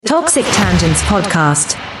Toxic Tangents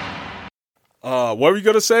Podcast. What were you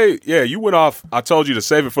gonna say? Yeah, you went off. I told you to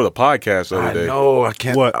save it for the podcast the other day. No, I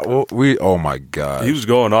can't. What? Oh my god. He was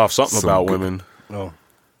going off something about women. Oh,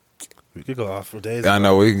 we could go off for days. I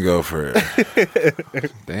know we can go for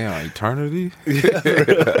it. Damn, eternity.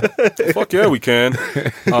 Fuck yeah, we can.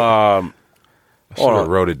 I should have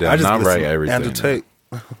wrote it down. I'm right. Everything. Andrew Tate.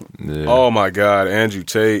 Yeah. Oh my god, Andrew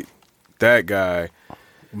Tate, that guy.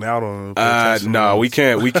 No, we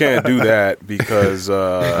can't do that because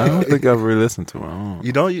I don't think I've really listened to him.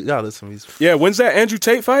 You don't? You gotta listen to me. Yeah, when's that Andrew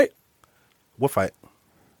Tate fight? What fight?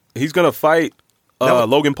 He's gonna fight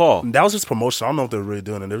Logan Paul. That was just promotion. I don't know if they're really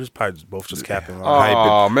doing it. They're just probably both just capping.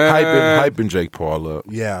 Oh man, hyping Jake Paul up.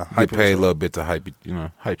 Yeah, get paid a little bit to hype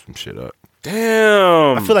some shit up.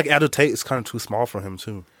 Damn, I feel like Andrew Tate is kind of too small for him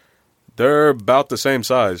too. They're about the same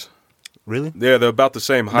size. Really? Yeah, they're about the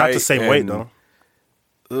same height. Not the same weight though.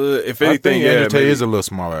 If anything, Andrew Tate is a little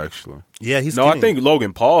smaller actually. Yeah, he's no. skinny. I think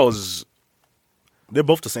Logan Paul is. They're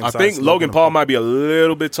both the same size. I think Logan Paul might be a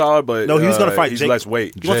little bit taller, but no, he's gonna fight. He's Jake. less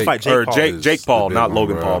weight. He wants to fight Jake Paul. Jake Paul, not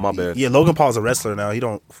Logan Paul. My bad. Yeah, Logan Paul's a wrestler now. He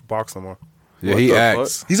don't box no more. Yeah, he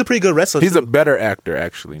acts. He's a pretty good wrestler. He's a better actor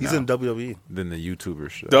actually. He's in WWE than the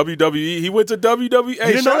YouTuber shit. WWE. He went to WWE.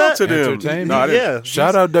 Hey, shout out to them. No,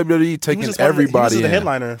 shout out WWE taking everybody. He was the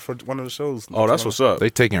headliner for one of the shows. Oh, that's what's up.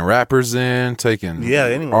 They taking rappers in, taking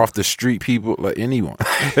anyone off the street people, like anyone.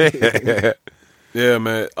 Yeah,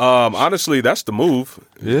 man. Honestly, that's the move.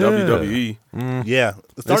 WWE. Yeah,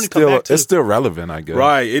 it's still relevant, I guess.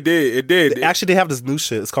 Right. It did. Actually, they have this new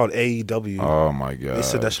shit. It's called AEW. Oh my god. They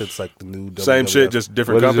said that shit's like the new same WWF. shit, just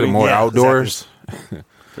different company. More outdoors. Exactly.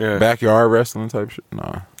 Yeah. Backyard wrestling type shit.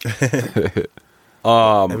 Nah.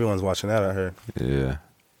 Everyone's watching that. I heard. Yeah.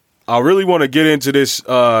 I really want to get into this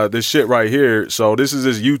shit right here. So this is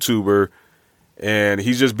this YouTuber, and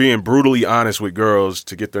he's just being brutally honest with girls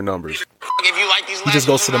to get their numbers. If you like these he just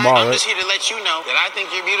goes to the mall, I'm right? just here to let you know that I think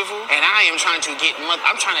you're beautiful, and I am trying to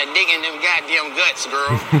I'm trying to dig in them goddamn guts, girl.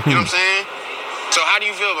 You know what I'm saying? So how do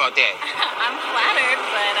you feel about that? I'm flattered,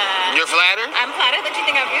 but... You're flattered? I'm flattered that you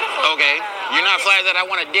think I'm beautiful. Okay. You're not flattered that I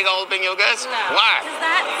want to dig all up in your guts? No. Why? Because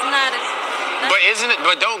that's not as... But isn't it?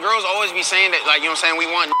 But don't girls always be saying that, like, you know what I'm saying, we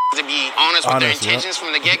want to be honest with their intentions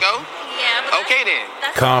from the get-go? Yeah, but okay, then.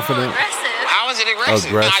 That's confident. Aggressive. How is it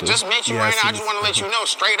aggressive? I Aggressive. just met you right now. I just want to let you know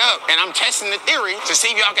straight up. And I'm testing the theory to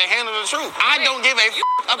see if y'all can handle the truth. I don't give a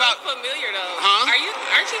about... familiar, though. Huh?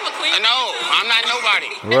 Aren't you McQueen? No, I'm not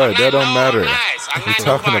nobody. Right, that don't matter. I'm not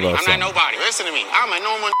talking nobody. about I'm not nobody. Listen to me. I'm a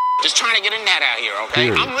normal just trying to get a net out here,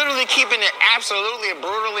 okay? Period. I'm literally keeping it absolutely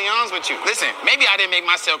brutally honest with you. Listen, maybe I didn't make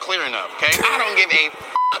myself clear enough, okay? I don't give a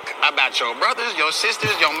about your brothers, your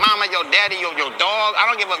sisters, your mama, your daddy, your dog. I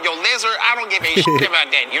don't give up your lizard. I don't give a shit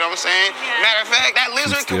about that. You know what I'm saying? Yeah. Matter of fact, that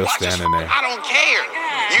lizard can watch us. I don't care.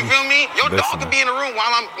 You feel me? Your dog could be in the room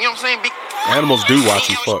while I'm, you know what I'm saying? Animals do watch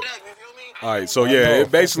you fuck. All right, so yeah, it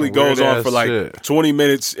basically goes on for like 20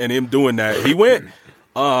 minutes and him doing that. He went,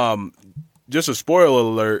 just a spoiler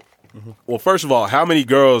alert. Well, first of all, how many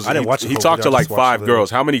girls? I didn't watch he talked to like 5 girls.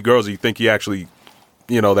 How many girls do you think he actually,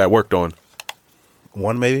 that worked on?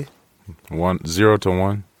 One maybe. 0 to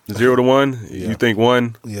 1. 0 to 1. Yeah. You think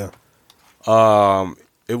 1? Yeah.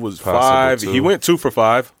 It was Possible 5. 2. He went 2 for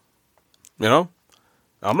 5.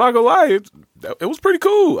 I'm not gonna lie. It was pretty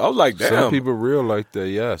cool. I was like, damn. Some people real like that.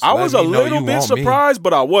 Yes. I was a little bit surprised,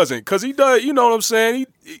 but I wasn't, because he does. You know what I'm saying?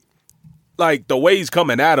 He like the way he's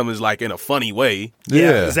coming at him is like in a funny way.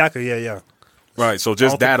 Yeah, exactly. Yeah. Right. So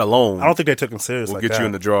just that alone, I don't think they took him serious. Will like get that. you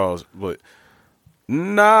in the draws. But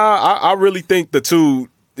nah, I really think the two.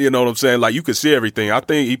 You know what I'm saying? Like you could see everything. I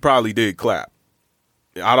think he probably did clap.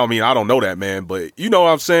 I don't know that, man, but you know what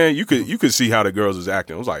I'm saying? You could see how the girls is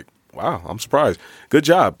acting. I was like, wow, I'm surprised. Good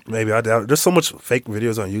job. Maybe I doubt it. There's so much fake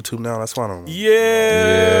videos on YouTube now. That's why I don't.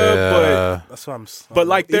 Yeah. But that's why I'm. But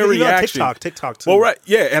like their reaction, TikTok too. Well, right,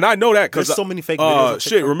 yeah, and I know that because there's so many fake videos.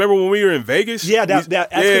 Shit, remember when we were in Vegas? Yeah, that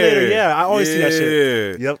escalator. Yeah, I always see that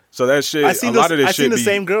shit. Yep. So that shit. I seen lot of this I shit seen the be,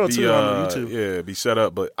 same girl be, too on YouTube. Yeah, be set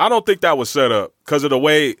up, but I don't think that was set up because of the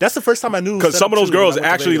way. That's the first time I knew. Because some of those girls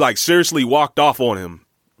actually like seriously walked off on him.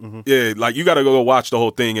 Mm-hmm. Yeah, like you got to go watch the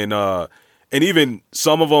whole thing and even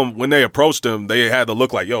some of them, when they approached him, they had to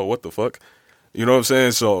look like, yo, what the fuck? You know what I'm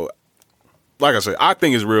saying? So, like I said, I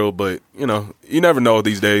think it's real, but, you never know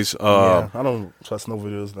these days. I don't trust no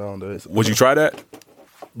videos nowadays. Would you try that?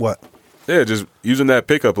 What? Yeah, just using that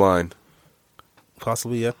pickup line.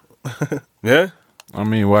 Possibly, yeah. Yeah? I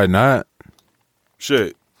mean, why not?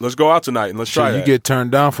 Shit. Let's go out tonight and let's try that. You get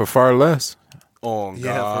turned down for far less. Oh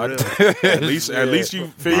Yeah, God! for real. at least you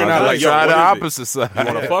figuring out I like, yo, try the what is opposite it? side. You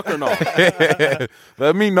want to fuck or no?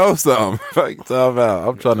 Let me know something. Fuck you talking about?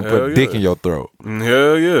 I'm trying to Hell put dick yeah. in your throat.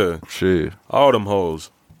 Hell yeah! Shit. All them hoes.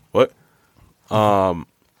 What? I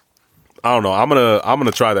don't know. I'm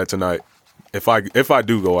gonna try that tonight. If I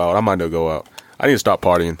do go out, I might not go out. I need to stop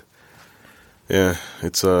partying. Yeah,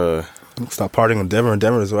 it's Stop partying in Denver, and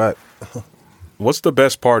Denver is right. What's the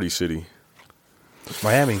best party city?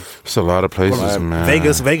 Miami. It's a lot of places, man.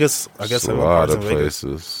 Vegas. I It's guess a everyone lot parties of in Vegas.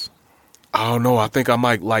 places. I don't know. I think I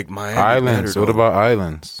might like Miami. Islands. better, What though. about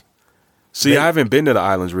islands? See, I haven't been to the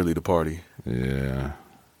islands really to party. Yeah.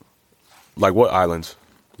 Like what islands?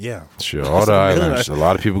 Yeah. Sure, all the islands. A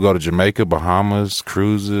lot of people go to Jamaica, Bahamas,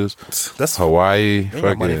 cruises, That's Hawaii, got money for-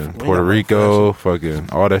 we fucking ain't Puerto got money for Rico, fucking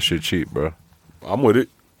all that shit cheap, bro. I'm with it.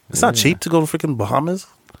 It's not cheap to go to freaking Bahamas.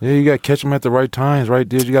 Yeah, you got to catch them at the right times, right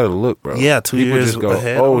there. You got to look, bro. Yeah, 2 People years just go,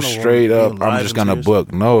 ahead. I oh, don't know straight when up, being I'm live just in going to 2 years.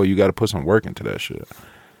 book. No, you got to put some work into that shit.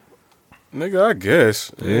 Nigga, I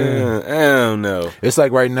guess. Yeah. I don't know. It's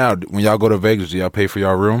like right now, when y'all go to Vegas, do y'all pay for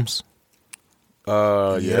y'all rooms?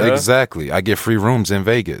 Yeah. Exactly. I get free rooms in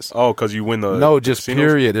Vegas. Oh, because you win the No, just casinos?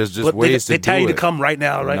 period. There's just But ways they to tell do you it. to come right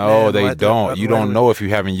now, right now. No, they right don't. there, You right don't away. know if you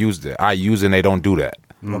haven't used it. I use it and they don't do that.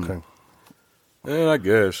 Okay. Yeah, I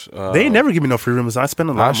guess. They ain't never give me no free rooms. I spend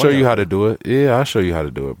a lot I'll of show money you on how it. to do it. Yeah, I'll show you how to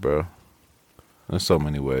do it, bro. There's so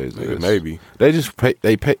many ways. Nigga, maybe. They just pay.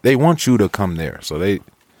 They want you to come there, so they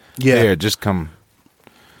Yeah. just come.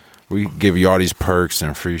 We give you all these perks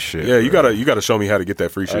and free shit. Yeah, you bro. gotta show me how to get that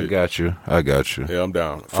free shit. I got you. Yeah, I'm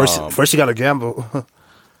down. First you got to gamble.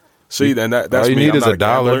 See, and that's all you me. need I'm is not a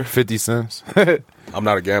dollar, gambler. 50 cents. You I'm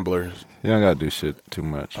not a gambler. don't gotta do shit too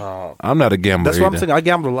much. I'm not a gambler. That's what I'm either. saying. I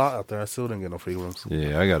gambled a lot out there. I still didn't get no free rooms.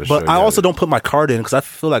 Yeah, I gotta. show But you I how also to- don't put my card in because I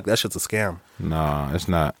feel like that shit's a scam. Nah, it's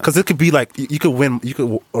not. Because it could be like you could win, you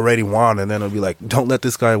could already won, and then it'll be like, don't let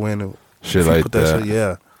this guy win. Shit If you like put that. shit,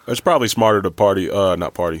 yeah. It's probably smarter to party,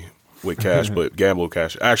 not party with cash, but gamble with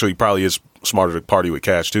cash. Actually, probably is smarter to party with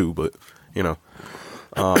cash too. But you know,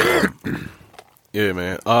 yeah,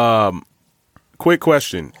 man. Quick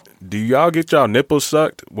question: do y'all get y'all nipples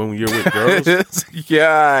sucked when you're with girls?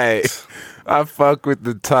 Yeah, I fuck with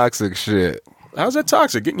the toxic shit. How's that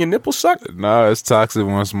toxic? Getting your nipples sucked? No, it's toxic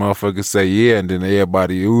once motherfuckers say yeah, and then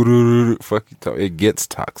everybody ooh, fuck you. It gets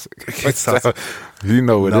toxic. gets toxic. You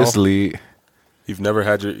know where No. this lead. You've never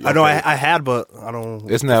had your? I know okay. I had, but I don't.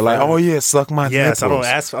 It's not like oh yeah, suck my Yes, nipples.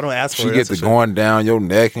 I don't ask for She it. get That's to the shit. going down your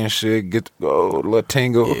neck and shit. Get to go, little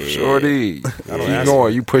tingle, shorty. Keep ask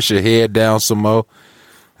going. You push your head down some more.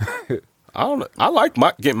 I don't. I like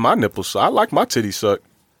getting my nipples sucked. I like my titties sucked.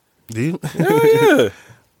 Do you? Yeah.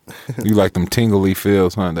 You like them tingly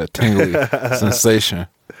feels, huh? That tingly sensation.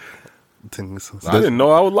 I didn't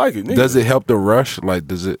know I would like it. Nigga. Does it help the rush? Like,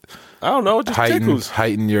 does it I don't know. It just tickles.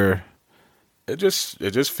 heighten your? It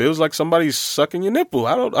just feels like somebody's sucking your nipple.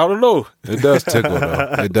 I don't know. It does tickle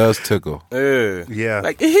though. It does tickle. Yeah. Yeah.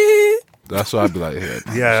 Like That's why I'd be like, yeah,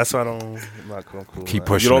 Yeah, that's why I'm not cool. keep man.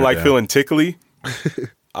 pushing. you don't it like down. feeling tickly.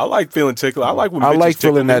 I like feeling tickly. I like when I bitches like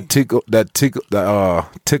feeling tickle that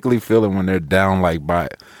tickly feeling when they're down like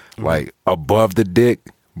above the dick,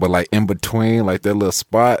 but like in between, like that little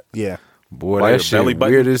spot. Yeah. Boy, By your that belly shit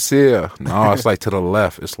button? weird as hell. No, it's like to the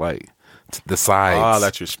left. It's like the sides. Ah,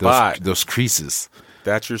 that's your spot. Those creases. me.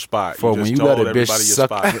 That's your spot. For you when just you let told a bitch everybody your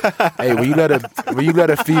suck, spot. hey, when you let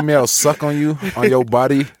a female suck on you on your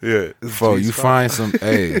body, Yeah. for you find some,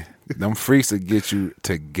 hey, them freaks will get you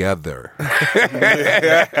together.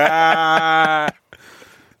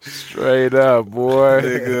 Straight up, boy.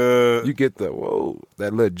 Nigga. You get that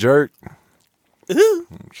little jerk.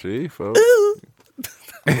 See, folks.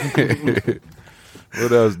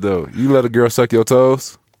 What else though? You let a girl suck your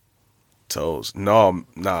toes? Toes. No,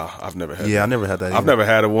 nah. I've never had. Yeah, that. I never had that. I've either. never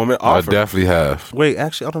had a woman I offer. definitely have. Wait,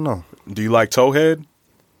 actually, I don't know. Do you like toe head?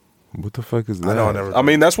 What the fuck is that? I know I never. I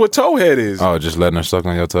mean, that's what toe head is. Oh, just letting her suck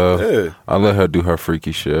on your toes? Yeah. I let her do her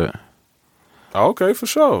freaky shit. Okay, for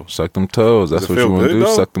sure. Suck them toes. That's it what feel you want to good, do.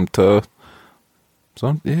 though? Suck them toes.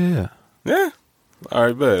 Yeah. Yeah. All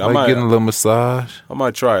right, bet. Like getting a little massage. I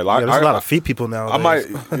might try it. Yeah, there's a lot of feet people now. I might.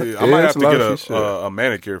 I might have to get a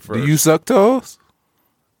manicure first. Do you suck toes?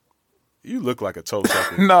 You look like a toe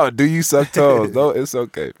sucker. No, do you suck toes? No, it's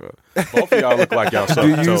okay, bro. Both of y'all look like y'all suck Do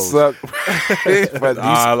you toes. suck? But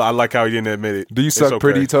I like how you didn't admit it. do you It's suck okay.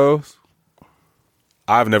 pretty toes?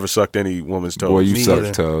 I've never sucked any woman's toes. Boy, you Me suck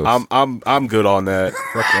either. toes. I'm good on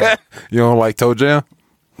that. You don't like toe jam?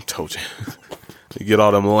 Told you. You get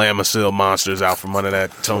all them Lamisil monsters out from under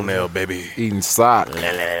that toenail, baby. Eating sock. You know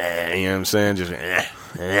what I'm saying? Just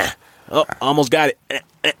oh, almost got it.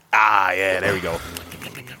 Yeah, there we go.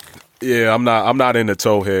 Yeah, I'm not into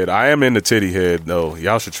toe head. I am into titty head though.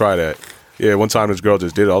 Y'all should try that. Yeah, one time this girl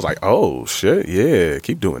just did it. I was like, oh shit, yeah,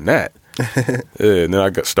 keep doing that. Yeah, and then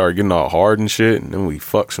I started getting all hard and shit, and then we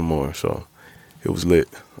fucked some more. So it was lit.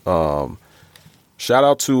 Shout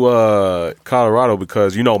out to Colorado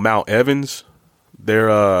because Mount Evans.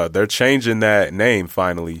 They're changing that name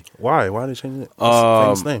finally. Why? Why are they changing it?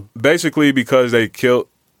 Famous name. Basically because they killed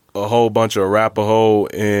a whole bunch of Arapaho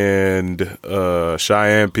and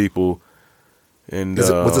Cheyenne people. And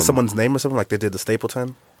was it someone's name or something like they did the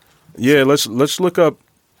Stapleton? Yeah, let's look up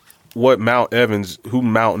who Mount Evans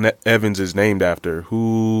is named after.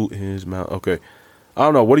 Who is Mount? Okay, I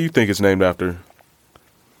don't know. What do you think it's named after?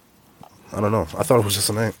 I don't know. I thought it was just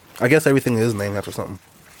a name. I guess everything is named after something.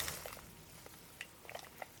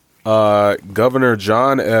 Governor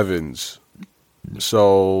John Evans.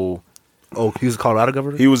 So. Oh, he was a Colorado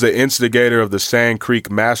governor? He was the instigator of the Sand Creek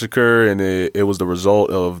Massacre, and it was the result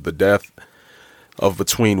of the death of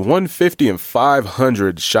between 150 and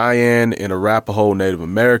 500 Cheyenne and Arapaho Native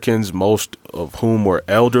Americans, most of whom were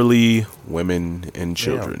elderly, women, and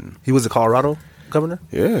children. Damn. He was a Colorado governor?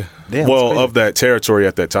 Yeah. Damn, well, of that territory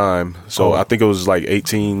at that time. So I think it was like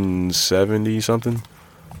 1870 something.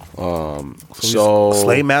 So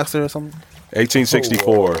slave master or something?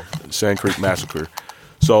 1864, Sand Creek Massacre.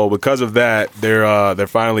 So because of that, they're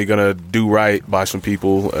finally gonna do right by some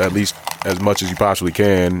people, at least as much as you possibly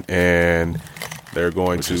can, and they're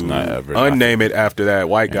going to unname it after that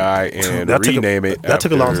white guy and rename it. That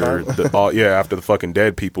took a long time. After the fucking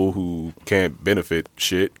dead people who can't benefit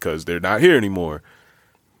shit because they're not here anymore.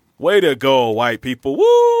 Way to go, white people!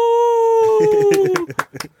 Woo!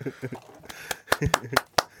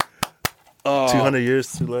 200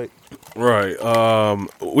 years too late. Right.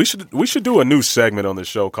 We should do a new segment on this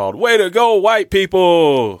show called "Way to Go, White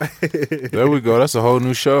People." There we go. That's a whole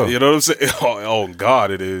new show. You know what I'm saying? Oh God,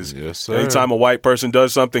 it is. Yes, sir. Anytime a white person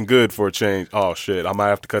does something good for a change, oh shit, I might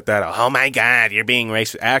have to cut that out. Oh my God, you're being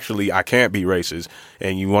racist. Actually, I can't be racist.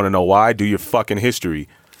 And you want to know why? Do your fucking history.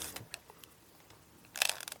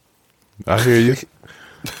 I hear you.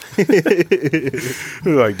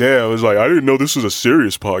 Like, damn, it was like, I didn't know this was a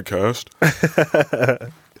serious podcast.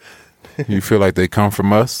 You feel like they come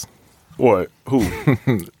from us? What? Who?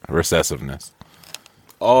 Recessiveness.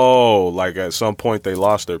 Oh, like at some point they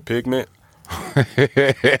lost their pigment? Like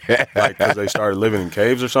because they started living in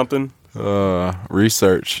caves or something?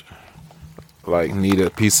 Research. Like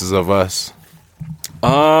needed pieces of us.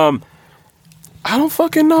 I don't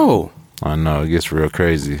fucking know. I know, it gets real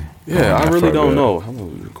crazy. Yeah, I really don't know. How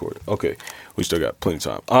long we recorded? Okay, we still got plenty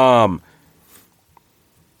of time.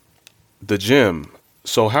 The gym.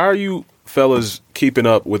 So how are you fellas keeping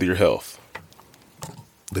up with your health?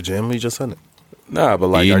 The gym, we just said it. Nah, but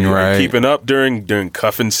like, Eating are you right. keeping up during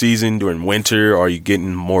cuffing season, during winter, or are you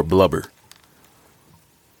getting more blubber?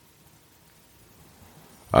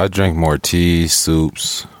 I drink more tea,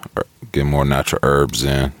 soups, get more natural herbs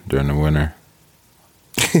in during the winter.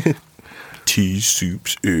 Tea,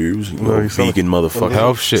 soups, herbs, vegan motherfucker.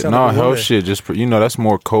 Health shit. sound No, like a health woman. shit. Just, that's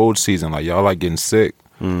more cold season. Like, y'all like getting sick.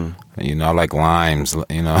 And, I like limes,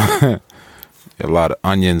 a lot of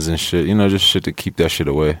onions and shit. Just shit to keep that shit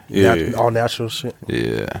away. Yeah. All natural shit.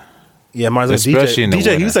 Yeah. Yeah, mine's like Especially DJ. in the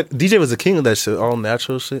DJ, he was winter. DJ was the king of that shit. All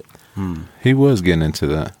natural shit. He was getting into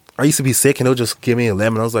that. I used to be sick and they'll just give me a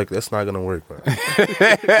lemon. I was like, that's not gonna work, man.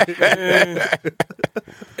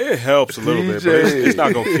 It helps a little bit, but it's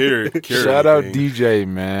not gonna cure Shout out anything. DJ,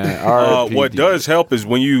 man. RIP What DJ. does help is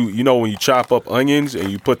when you chop up onions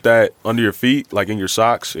and you put that under your feet, like in your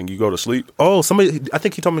socks, and you go to sleep. Oh, somebody, I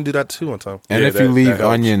think he told me to do that too one time. And Yeah, if that- you that leave helps.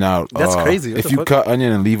 onion out, That's crazy. What If the you fuck? cut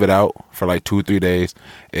onion and leave it out for like 2 or 3 days,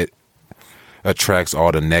 it attracts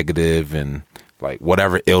all the negative and like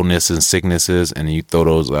whatever illness and sicknesses, and you throw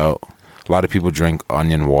those out. A lot of people drink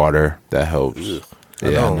onion water. That helps. Yeah,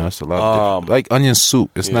 know. I know it's a lot. Like onion soup,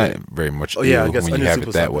 it's not very much. Oh, yeah, I ill guess when you onion have soup it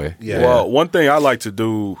is that something. way. Yeah. Well, one thing I like to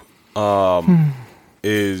do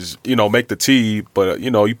is make the tea, but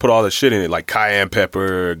you put all the shit in it, like cayenne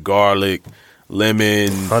pepper, garlic,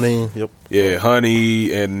 lemon, Honey, yep. yeah,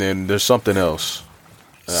 honey, and then there's something else.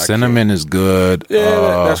 Cinnamon is good.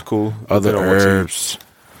 Yeah, that's cool. Other Depending on what you- herbs.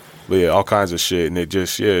 But yeah, all kinds of shit, and it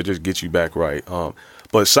just gets you back right.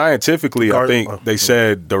 But scientifically, I think they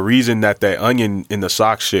said the reason that onion in the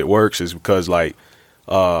sock shit works is because like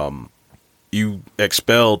you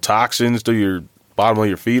expel toxins through your bottom of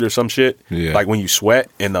your feet or some shit. Yeah. Like when you sweat,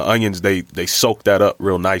 and the onions they soak that up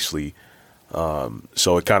real nicely.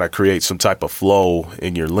 So it kind of creates some type of flow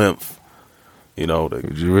in your lymph. To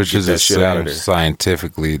Which get is that shit out of there.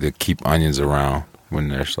 scientifically to keep onions around. when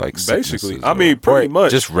there's like Basically, sicknesses I mean, or pretty much.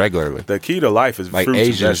 just regularly. The key to life is Like fruits and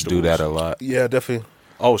Asians do vegetables. that a lot. Yeah, definitely.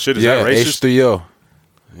 Oh shit, is Yeah, that racist? H3O.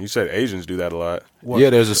 You said Asians do that a lot. Yeah,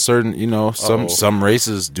 there's a certain, Uh-oh. some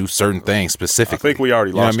races do certain things specifically. I think we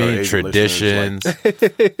already lost You know our what I mean? Asian Traditions.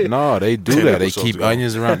 No, they do Ten that. They episodes keep ago.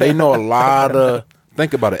 onions around. They know a lot of.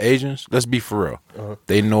 Think about it, Asians. Let's be for real.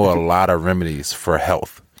 They know a lot of remedies for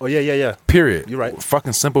health. Oh yeah. Period. You're right.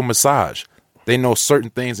 Fucking simple massage. They know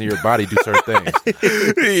certain things in your body do certain things.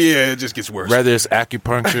 Yeah, it just gets worse. Whether it's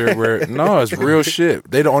acupuncture, no, it's real shit.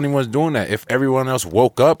 They the only ones doing that. If everyone else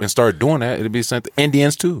woke up and started doing that, it'd be something.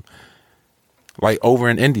 Indians too. Like over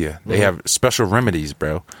in India, they have special remedies,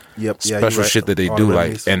 bro. Yep. Yeah, Special you're right. shit that they All do, the like,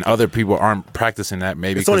 remedies. and other people aren't practicing that.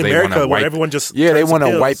 Maybe It's because only they want America to where wipe. everyone just Yeah, they turns to want to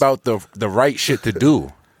pills. wipe out the right shit to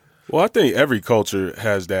do. Well, I think every culture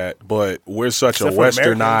has that, but we're such Except a for Americans,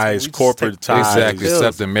 we westernized, just corporatized, Exactly, pills.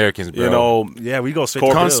 except Americans, bro. you know, Yeah, we go straight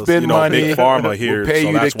Corporate- Come to pills. spend you know, money. big pharma here, We'll pay so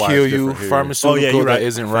you that's to why kill it's you. different here. Pharmaceutical Oh, yeah, you're right. that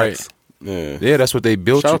isn't right. Facts. yeah. Yeah, that's what they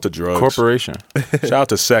built. Shout you. out to drugs. Corporation. Shout out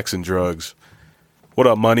to sex and drugs. What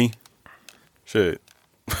up, money? Shit.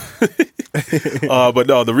 But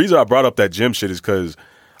no, the reason I brought up that gym shit is because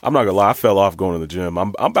I'm not gonna lie, I fell off going to the gym.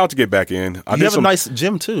 I'm about to get back in. I You did have some. a nice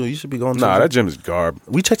gym too. You should be going. to Nah, the that gym is garb.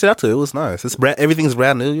 We checked it out too. It was nice. It's everything's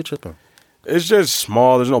brand new. You're tripping. It's just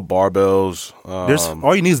small. There's no barbells. There's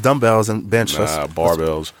all you need is dumbbells and bench. Nah,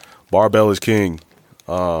 barbells. Barbell is king.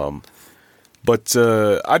 But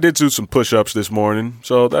I did do some push-ups this morning,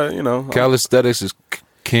 so that Calisthenics is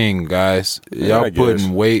king, guys. Yeah, I Y'all guess.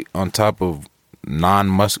 putting weight on top of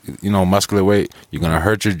muscular weight. You're gonna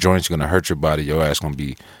hurt your joints. You're gonna hurt your body. Your ass gonna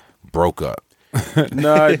be broke up.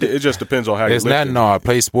 Nah, it just depends on how you It's not. lift. No, I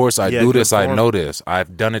play sports. I Yeah, do good this. I form. know this.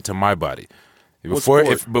 I've done it to my body.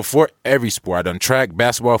 sport? Before every sport, I done track,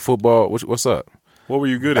 basketball, football. What's up? What were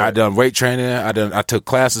you good at? I done weight training. I took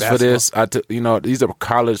classes for this. I took these are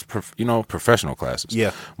college professional classes.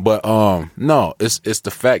 Yeah. But no, it's the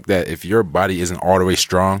fact that if your body isn't all the way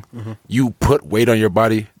strong, you put weight on your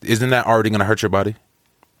body. Isn't that already gonna hurt your body?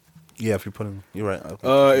 Yeah, if you're putting, you're right.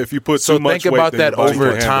 Okay. If you put So too much think weight, about then that your body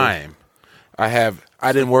over can't handle it. time.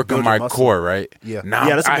 I didn't work on Build your my muscle. core, right? Yeah. Now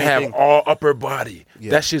Yeah, that's the I main have thing. all upper body.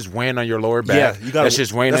 Yeah. That shit's weighing on your lower back. Yeah, you got. That's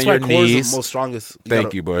just weighing on that's your why core is knees. the most strongest.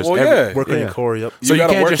 Thank you, boys. Well, yeah. Work on your core. Yep. So You you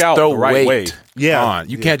gotta can't work just out throw the right weight way. Yeah. on.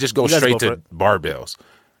 You Yeah. can't just go You guys straight go to for it. barbells.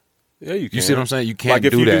 Yeah, you can. You see what I'm saying? You can't like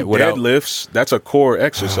if do you that do without. deadlifts, that's a core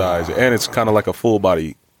exercise, and it's kind of like a full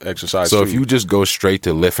body exercise. So too. if you just go straight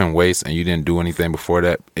to lifting weights and you didn't do anything before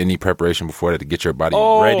that, any preparation before that to get your body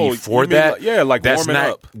ready you for mean that, like that's warming not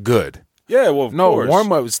up. good. Yeah, well, of No, course.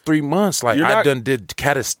 warm up is 3 months. Like You're I not- done did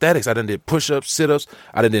calisthenics. I done did push ups, sit ups.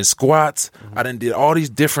 I done did squats. I done did all these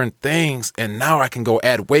different things, and now I can go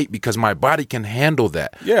add weight because my body can handle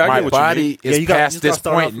that. Yeah, I my get what you body mean. is Yeah, you gotta past this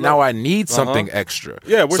start point. off Now low. I need something extra.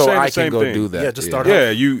 Yeah, we're so saying the I can same go thing. do that. Yeah, just start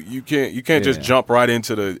Yeah, you can't just Yeah. jump right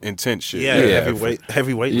into the intense shit. Yeah, Yeah.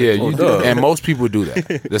 heavy weight. Yeah, you do. duh. And most people do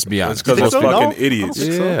that. Let's be honest. because think those so? fucking No? idiots. I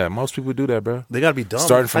don't think so. Yeah, most people do that, bro. They gotta be dumb.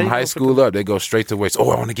 Starting How from you high gonna school up, they go straight to weights. Oh,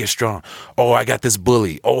 I want to get strong. Oh, I got this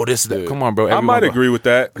bully. Oh, this, that. Come on, bro. I Everyone might go- agree with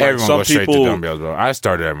that. Like, Everyone some goes straight people, to dumbbells, bro. I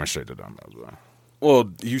started everyone straight to dumbbells, bro.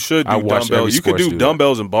 well, you should do I watched every dumbbells. You could sports do do that.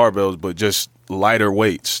 dumbbells and barbells, but just lighter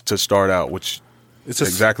weights to start out, which It's is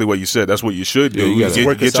just exactly what you said. That's what you should do. Yeah, you You gotta get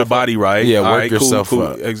work your yourself body right. Yeah, All work right, cool, yourself cool.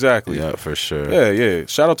 up. Exactly. Yeah, for sure. Yeah.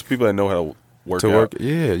 Shout out to people that know how to work To out. work,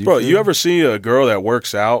 yeah. Bro, feel you me? ever see a girl that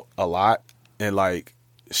works out a lot and like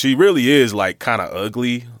she really is like kind of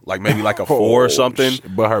ugly, like maybe like a 4 or something,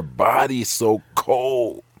 But her body's so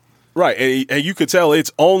cold. right? And you could tell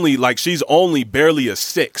it's only like she's only barely a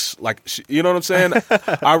 6, like you know what I'm saying?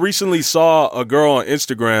 I recently saw a girl on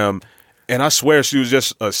Instagram, and I swear she was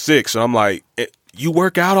just a 6, and I'm like, you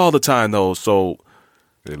work out all the time though, so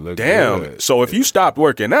They look damn. good. So if you stopped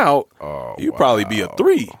working out, you'd probably be a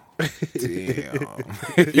 3. Damn.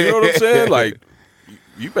 You know what I'm saying? Like.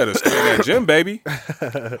 You better stay in that gym, baby,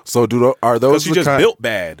 So, are because those you the just kind? built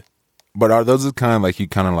bad. But are those the kind like you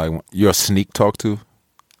kind of like you're a sneak talk to?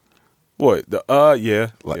 What? Yeah. Yeah,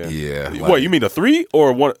 What? like- You mean a 3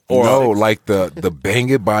 or one? Or No, like the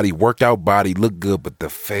banging body, worked out body, look good, but the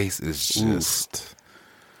face is just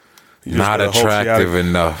You just not gotta hope she attractive had-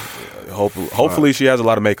 enough. Hopefully, she has a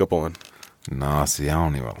lot of makeup on. Nah, see, I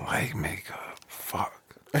don't even like makeup. Fuck.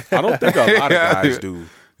 I don't think a lot of guys do.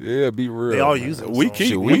 Yeah, be real. they all man. use it.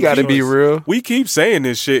 Shit, we got to be real. We keep saying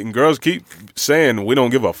this shit, and girls keep saying we don't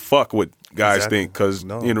give a fuck what guys Exactly. think because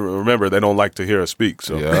No. remember they don't like to hear us speak.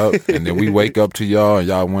 So Yep. And then we wake up to y'all and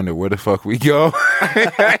y'all wonder where the fuck we go.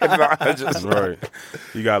 right,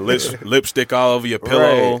 you got lipstick all over your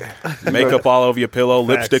pillow, makeup all over your pillow,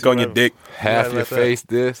 lipstick on your dick. Half Right your about that. face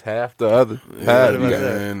this, half the other. Yeah, Half, you got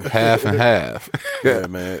man. half and half. Yeah,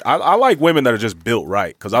 man. I like women that are just built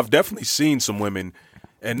right because I've definitely seen some women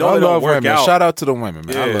and no, I they don't love work women. out. Shout out to the women,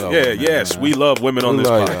 man. I Yeah, love yeah, women, yes, man. we love women on We this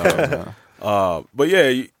love podcast. y'all, man. But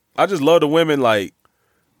yeah, I just love the women like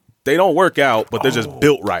they don't work out, but they're just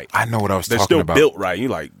built right. I know what I was They're talking still about. built right. You're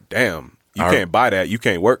like, damn, you can't buy that. You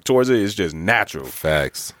can't work towards it. It's just natural.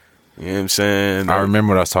 Facts. You know what I'm saying? I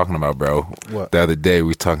remember what I was talking about, bro. What? The other day we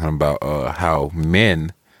were talking about how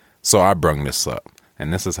men. So I brung this up,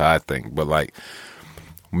 and this is how I think. But like,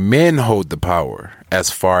 men hold the power as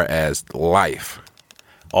far as life.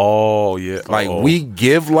 Oh yeah, Like Uh-oh. we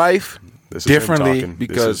give life This is him differently talking. This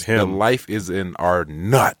because is the him. life is in our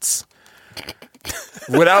nuts.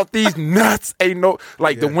 Without these nuts, ain't no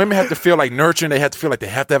like the women have to feel like nurturing. They have to feel like they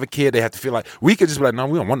have to have a kid. They have to feel like we could just be like, no,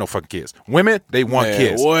 we don't want no fucking kids. Women, they want Man,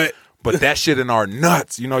 kids. what? But that shit in our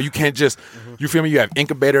nuts, you know, you can't just, you feel me? You have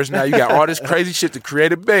incubators now. You got all this crazy shit to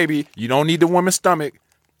create a baby. You don't need the woman's stomach.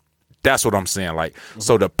 That's what I'm saying. Like,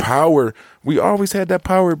 so the power, we always had that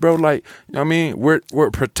power, bro. Like, you know what I mean? We're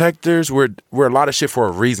protectors. We're a lot of shit for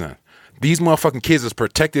a reason. These motherfucking kids is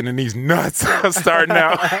protected in these nuts starting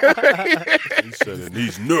out. He said in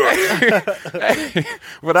these nuts.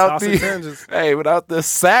 without Tossing tangents. without the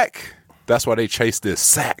sack, that's why they chase this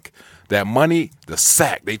sack. That money, the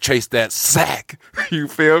sack. They chase that sack. You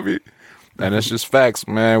feel me? And it's just facts,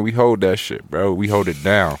 man. We hold that shit, bro. We hold it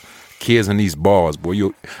down. Kids in these balls, boy.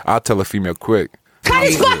 I'll tell a female quick. Cut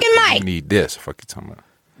his fucking mic! You need this. Fuck you talking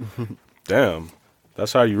about? Damn,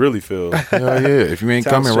 that's how you really feel. Hell yeah. If you ain't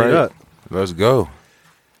Tell 'em coming straight right, up. let's go.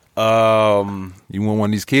 You want one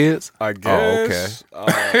of these kids? I guess. Oh,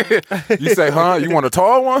 okay. You say, huh? You want a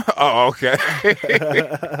tall one? Oh, okay.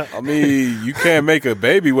 I mean, you can't make a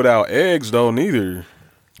baby without eggs, though. Neither.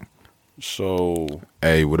 So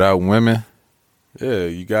Hey, without women, yeah,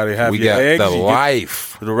 you gotta have we your got eggs. the You get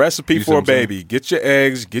life. the recipe You see for what a I'm saying? baby. Get your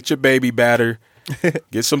eggs. Get your baby batter.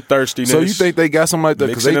 Get some thirstiness. So you think they got something like that?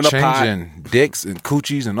 Because they Mix it in a pot. changing dicks and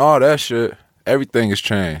coochies and all that shit. Everything has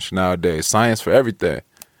changed nowadays. Science for everything.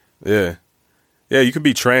 Yeah, yeah. You can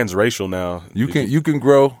be transracial now. You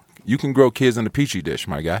can grow kids in the petri dish,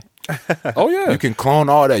 my guy. Oh yeah. You can clone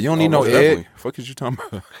all that. You don't need no most egg. definitely. Fuck is you talking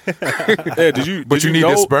about? Yeah. Did you? But did you need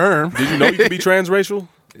know, the sperm. Did you know you can be transracial?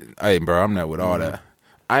 Hey, bro, I'm not with all that.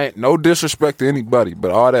 I ain't no disrespect to anybody,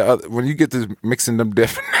 but all that other, when you get to mixing them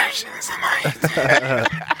definitions,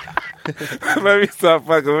 let me stop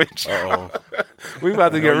fucking with you. Uh-oh. We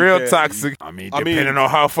about to No, get you real can't. toxic. I mean, depending on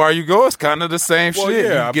how far you go, it's kind of the same Well, shit.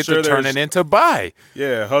 yeah, you I'm get sure to turn there's- it into bi.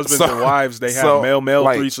 Yeah, husbands So- and wives. They have so, male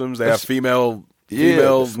like, threesomes. They have it's- female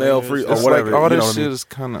Yeah, male free or It's whatever. like all you know this what I shit mean? is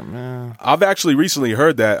kind of, man. I've actually recently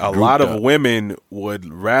heard that a lot of up. women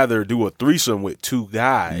would rather do a threesome with two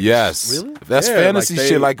guys. Yes. Really? That's Yeah, fantasy like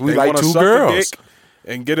shit like we they like wanna two suck a girls. dick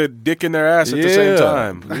and get a dick in their ass at the same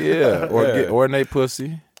time. Yeah. Or Yeah. or in they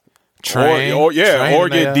pussy. Train, or Train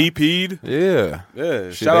get their- DP'd. Yeah. Yeah,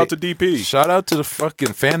 Shit, shout out to DP. Shout out to the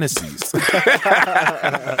fucking fantasies.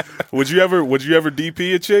 Would you ever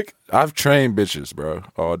DP a chick? I've trained bitches, bro,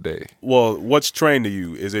 all day. Well, what's train to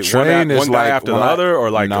you? Is it Train one is guy like after the when I- other, or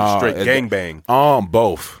like Nah, a straight it- gangbang?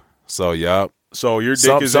 Both. So, yup. So your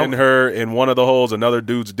dick is in her in one of the holes, another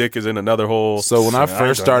dude's dick is in another hole. So when I I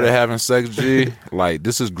first done started that. having sex, G, like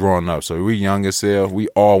this is growing up. So we young as hell. We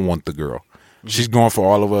all want the girl. She's going for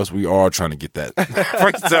all of us. We all trying to get that.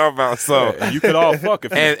 What you talking about? So And you could all fuck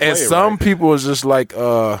if you and play it some right. people is just like,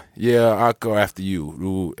 yeah, I'll go after you.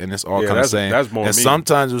 Ooh, and it's all Yeah, kind of that's- same. that's more and me.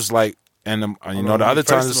 sometimes it's like, and you know, the other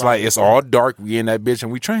times it's like it's all dark. We in that bitch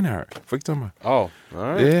and we training her. What you talking about? Oh,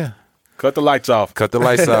 all right. Yeah. Cut the lights off. Cut the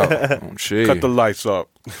lights out. Oh, shit. Cut the lights up.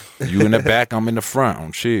 You in the back, I'm in the front.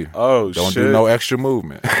 On shit. Oh, Don't shit. do no extra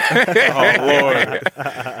movement. Oh, Lord.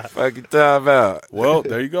 Fucking time out. Well,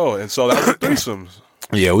 there you go. And so that was threesomes.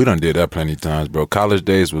 Yeah, we done did that plenty of times, bro. College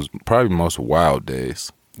days was probably the most wild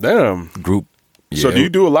days. Damn. Group. Yeah. So do you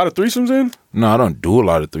do a lot of threesomes then? No, I don't do a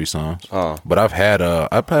lot of threesomes. Oh. But I've had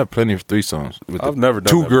plenty of threesomes. With I've never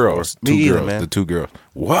done two that girls. before. Me Two either, girls. man. The two girls.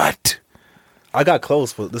 What? I got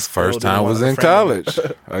close, but this girl First didn't time want was a in friend. college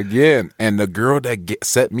again, and the girl that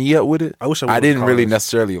set me up with it. I wish I went didn't to really college.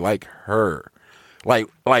 necessarily like her. Like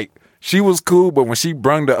she was cool, but when she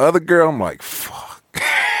brung the other girl, I'm like, fuck.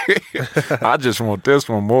 I just want this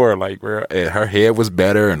one more. Like, where her head was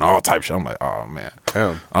better and all type shit. I'm like, oh man,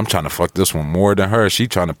 Damn. I'm trying to fuck this one more than her. She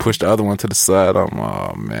trying to push the other one to the side. I'm,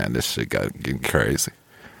 oh man, this shit got getting crazy.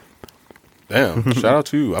 Damn, shout out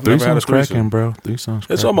to you. I've never had a Threesome's cracking, threesome. bro. Threesome's It's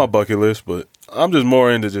cracking. on my bucket list, but I'm just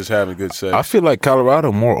more into just having good sex. I feel like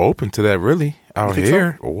Colorado more open to that, really, out think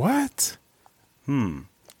here. What? They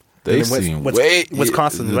Than seem West- way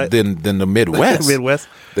Wisconsin, right? than the Midwest. Midwest.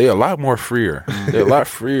 They're a lot more freer. They're a lot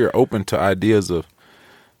freer, open to ideas of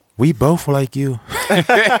we both like you.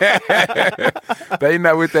 They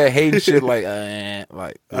not with that hating shit like I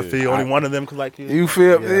feel only one of them could like you. you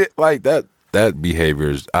feel Yeah. it like that. That behavior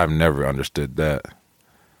is I've never understood that.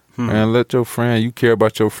 Man, let your friend. You care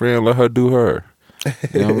about your friend. Let her do her.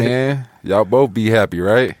 You know what I mean? Y'all both be happy,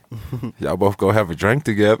 right? Y'all both go have a drink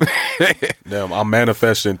together. Damn, I'm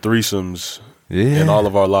manifesting threesomes Yeah. in all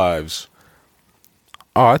of our lives.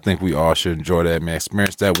 Oh, I think we all should enjoy that, man.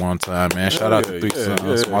 Experience that one time, man. Shout out to Yeah,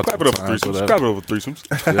 threesomes. yeah. Clap it up for multiple times, threesomes. whatever. Clap it up for threesomes.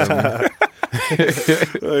 You know what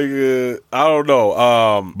I mean? Like, I don't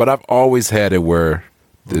know. But I've always had it where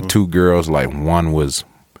the two girls, like one was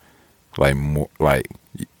like more like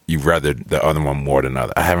you rather the other one more than the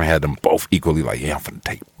other. I haven't had them both equally. Like, yeah, I'm finna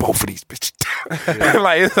take both of these bitches down.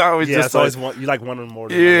 Like it's always Yeah, just it's always like, one. You like one or more.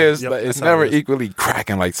 Than yeah, the other. it's, Yep, like, it's that's how never it is. equally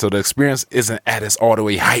cracking. Like, so the experience isn't at its all the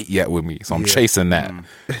way height yet with me. So I'm chasing that.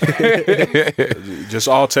 Just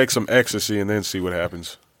all take some ecstasy and then see what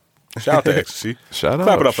happens. Shout out to ecstasy. Shout out,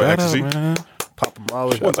 Clap it up for shout ecstasy. out, man. Pop 'em all.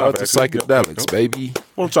 One time Out for to ecstasy. psychedelics, baby.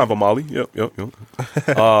 One time for Molly. Yep.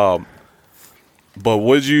 But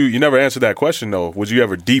would you never answered that question though. Would you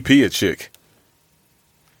ever DP a chick?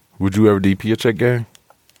 Would you ever DP a check gang?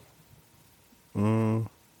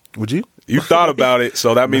 Would you? You thought about it,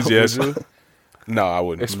 so that means yes. No, I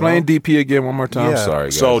wouldn't. Explain DP again one more time. Yeah. Sorry,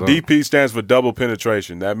 guys. So DP stands for double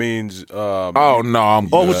penetration. That means Oh no, I'm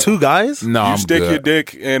good. Oh, with two guys? No, you I'm stick good. your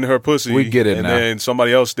dick in her pussy. We get it and now. then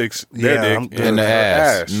somebody else sticks their Yeah, I'm dick good. in the her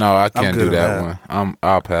ass. No, I can't good do at that that. one.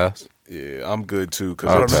 I'll pass. Yeah, I'm good too.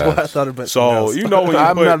 I'll Cause pass. I thought about so you know when you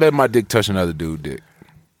I'm put, not letting my dick touch another dude dick.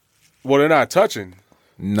 well, they're not touching.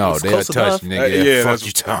 No, It's they'll close touch, enough. nigga. Yeah, fuck that's-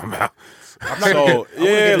 you talking about. So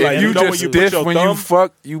yeah, like you you know when just you stiff put your when thumb. you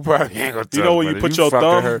fuck, you probably ain't gonna touch. You know when you brother. put your fucking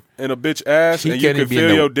thumb her. in a bitch ass She and you can't can even be in feel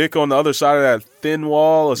the- your dick on the other side of that thin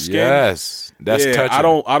wall of skin. Yes, that's yeah,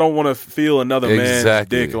 touching. I don't want to feel another man's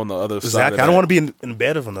Exactly. dick on the other side. Exactly. Of I don't that. want to be in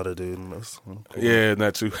bed with another dude. That's cool. Yeah,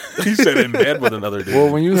 that too. He said in bed with another dude.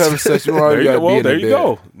 Well, when you having sex, you there already you gotta go. be Well, in there the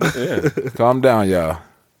you bed. go. Yeah. Calm down, y'all.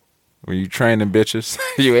 When you training bitches,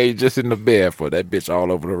 you ain't just in the bed for that bitch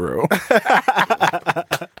all over the room.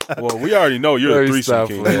 Well, we already know you're Let a me threesome stop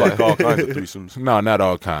king. You playing. like all kinds of threesomes. No, not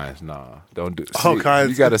all kinds. No, don't do All see, kinds.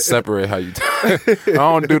 You got to separate how you. I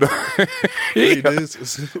don't do the. Hey, dudes.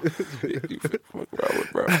 Fuck wrong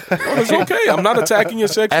with bro. Well, it's okay. I'm not attacking your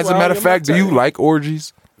sexuality. As a matter of I'm not fact, do you attacking- like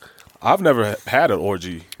orgies? I've never had an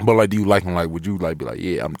orgy. But like, do you like them? Like, would you like be like,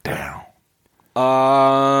 yeah, I'm down?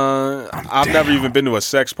 I've never even been to a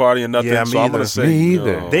sex party or nothing. Yeah, me so I'm gonna either. say Me no.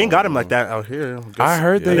 either. They ain't got him like that out here. I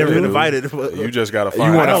heard they I've never do. been invited. But You just gotta You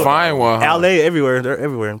find. want out. to find one? Huh? LA everywhere. They're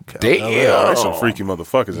everywhere. Damn. There's some freaky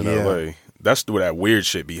motherfuckers in Yeah. LA. That's where that weird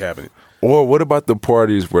shit be happening. Or what about the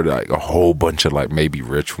parties where like a whole bunch of like maybe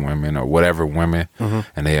rich women or whatever women,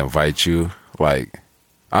 and they invite you? Like,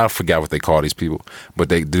 I forgot what they call these people, but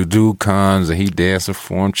the dude comes and he dancing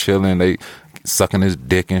for him, chilling. They sucking his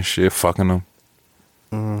dick and shit, fucking him.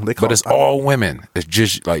 They call But it's all women. It's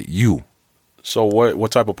just like you. So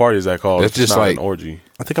what type of party is that called? It's If just not like- an orgy.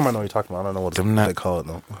 I think I might know what you're talking about. I don't know what I'm not- they call it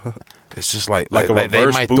though. It's just like Like a they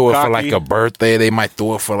reverse might throw it for like Bukake? a birthday. They might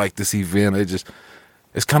throw it for like this event.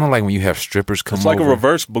 It's kind of like when you have strippers come It's like over. a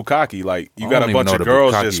reverse Bukake. Like you I got don't a even bunch know of what a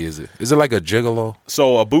girls Bukake just. Is it like a gigolo?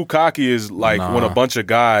 So a Bukake is like when a Nah. bunch of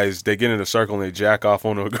guys they get in a circle and they jack off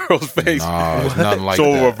onto a girl's face. No, it's nothing like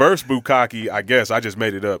so that. a reverse Bukake, I guess I just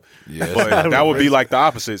made it up. Yeah, it's but not that would be like the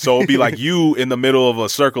opposite. So it'd be like you in the middle of a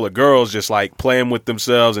circle of girls just like playing with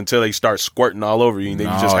themselves until they start squirting all over you, and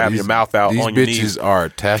then you just No, have these- your mouth out These on your bitches knees, are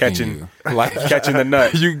attacking catching you. Like catching the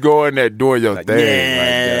nut. you go in there doing your thing.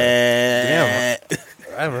 Damn.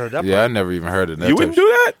 I haven't heard that. Yeah, I never even heard of that. You wouldn't do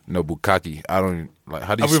that? No Bukake. I don't even, like.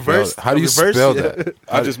 How do you A reverse- spell? How do you a reverse, spell yeah. that?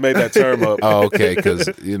 I just made that term up. Oh, okay, because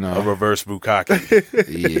you A know. reverse Bukake.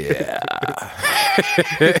 Yeah,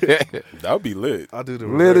 That would be lit. I'll do the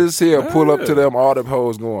lit reverse. as hell. Pull up to them. All them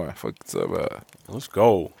hoes going. Fuck what's up? Let's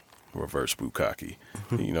go. Reverse Bukake.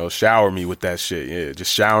 You know, shower me with that shit. Yeah,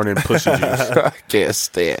 just showering in pussy juice. I can't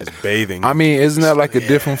stand. Bathing. I mean, isn't that like a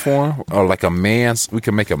different form, or like a man's? We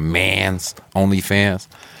can make a man's OnlyFans,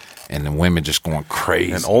 and the women just going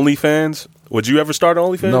crazy. And OnlyFans? Would you ever start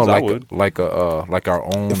OnlyFans? No, I like would. like our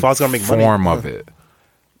own If I was gonna make money, form of it.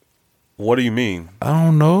 What do you mean? I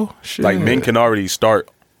don't know. Shit. Like men can already start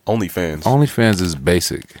OnlyFans. OnlyFans is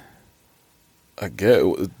basic. I get.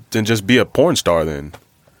 Then just be a porn star then.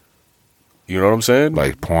 You know what I'm saying?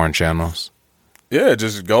 Like porn channels. Yeah,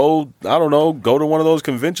 just go. I don't know. Go to one of those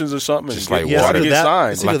conventions or something. Just and like try water- to get that-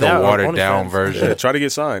 signed. it's Like either a that or watered down OnlyFans. version. Yeah, try to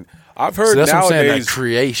get signed. I've So heard that's what I'm saying. nowadays. That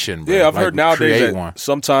creation, bro. Yeah, I've Like, heard nowadays create that one.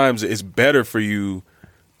 sometimes it's better for you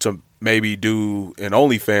to maybe do an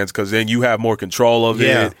OnlyFans because then you have more control of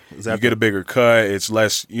Yeah, it. exactly. You get a bigger cut. It's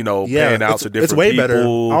less, paying out to different it's way people. better.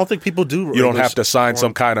 I don't think people do. You don't have to sign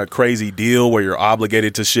some kind of crazy deal where you're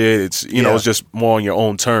obligated to shit. It's Yeah. it's just more on your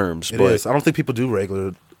own terms. It but is. I don't think people do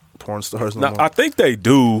regular porn stars no now, more. I think they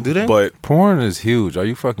do. Do they? But Porn is huge. Are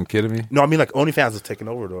you fucking kidding me? No, I mean like OnlyFans is taking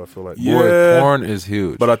over though. I feel like. Yeah. Boy, porn is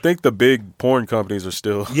huge. I think the big porn companies are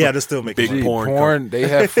still Yeah, they're still making big money. porn. They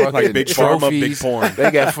have fucking Like big pharma, trophies. big porn.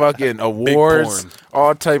 They got fucking awards, porn.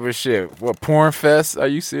 all type of shit. What porn fest? Are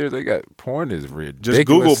you serious? They got porn is ridiculous. Just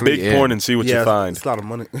Google big porn and see what Yeah, you find. it's a lot of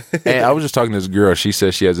money. And I was just talking to this girl. She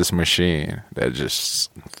says she has this machine that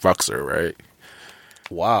just fucks her, right?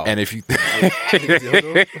 Wow. And if you,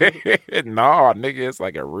 no, nigga, it's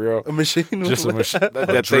like a real, A machine. just a machine. That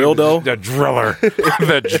dildo? the driller,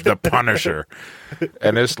 the Punisher,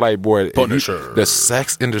 and it's like, boy, Punisher. the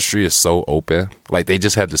sex industry is so open. Like they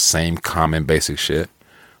just have the same common basic shit,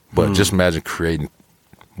 but just imagine creating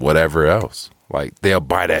whatever else. Like they'll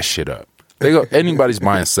buy that shit up. They go, anybody's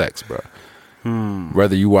buying sex, bro.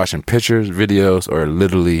 Whether you watching pictures, videos, or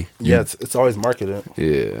literally, Yeah, it's always marketed.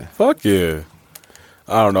 yeah. Fuck yeah.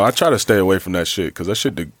 I don't know. I try to stay away from that shit because that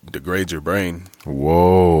shit degrades your brain.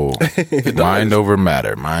 Whoa, mind over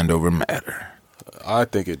matter, mind over matter. I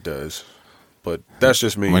think it does. But that's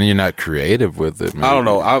just me. When you're not creative with it, man. I don't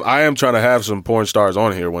know. I am trying to have some porn stars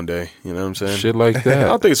on here one day. You know what I'm saying? Shit like I that.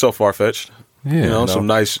 don't think it's so far-fetched. Yeah, Some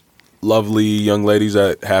nice, lovely young ladies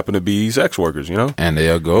that happen to be sex workers, and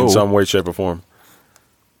they'll go. in some way, shape, or form.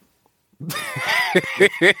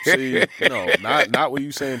 See, no, not when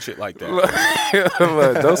you saying shit like that.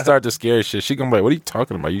 Look, don't start the scary shit. She gonna be like, "What are you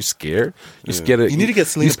talking about? You scared? You scared? You need to get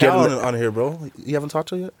Celine scared Powell of- on here, bro. You haven't talked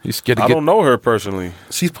to her yet. You scared to I get? don't know her personally.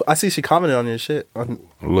 I see she commented on your shit.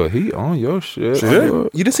 Look, he on your shit. She did?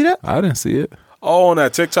 Look. You didn't see that? I didn't see it. Oh, on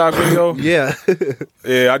that TikTok video? Yeah.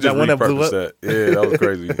 Yeah, I just That one that blew repurposed up? that. Yeah, that was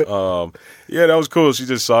crazy. Yeah, that was cool. She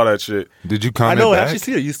just saw that shit. Did you I comment know. I back? actually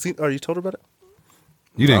see her. You seen? Or you told her about it?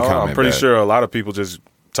 You didn't Oh, comment. I'm pretty back. sure a lot of people just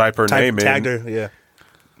type her name in. Tagged her. Yeah.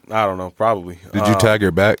 I don't know, probably. Did you tag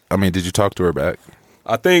her back? I mean, did you talk to her back?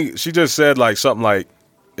 I think she just said like something like,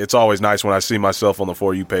 "It's always nice when I see myself on the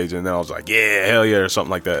For You page," and then I was like, "Yeah, hell yeah," or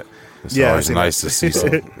something like that. It's Yeah, I always seen nice that. to see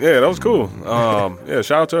something. Yeah, that was cool. Yeah,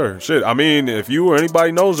 shout out to her. Shit, I mean, if you or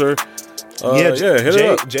anybody knows her, hit Jay,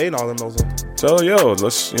 her up. Jay and all them knows her. Tell her, yo,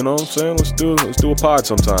 let's, you know what I'm saying, let's do a pod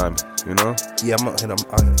sometime, you know. Yeah, I'm gonna hit him.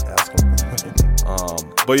 I'll ask him.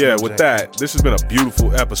 But yeah, with that, this has been a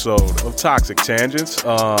beautiful episode of Toxic Tangents.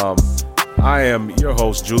 I am your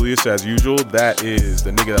host, Julius, as usual. That is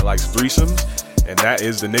the nigga that likes threesomes, and that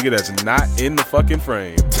is the nigga that's not in the fucking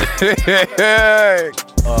frame.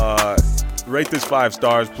 Rate this 5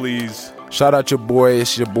 stars, please. Shout out your boy.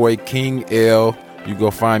 It's your boy King L. You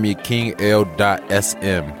go find me at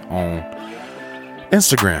kingal.sm on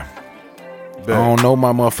Instagram. I don't know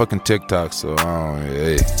my motherfucking TikTok, so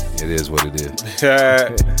hey, it is what it is. Yeah,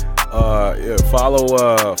 follow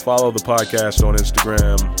the podcast on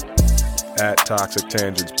Instagram at Toxic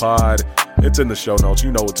Tangents Pod. It's in the show notes.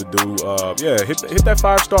 You know what to do. Hit that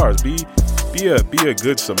 5 stars. Be a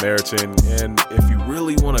good Samaritan, and if you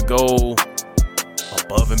really want to go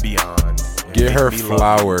above and beyond, and Get make her me love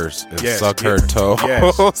flowers and Yes, suck get- her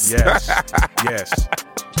toes.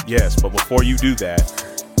 Yes. But before you do that,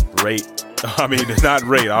 rate. I mean, not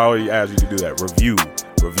rate. I always ask you to do that.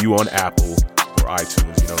 Review on Apple or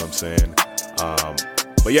iTunes. You know what I'm saying?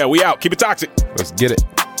 But yeah, we out. Keep it toxic. Let's get it.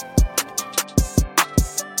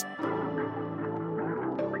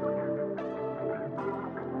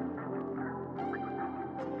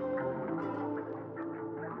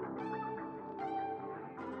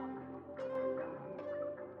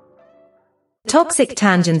 Toxic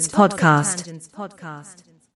Tangents Podcast.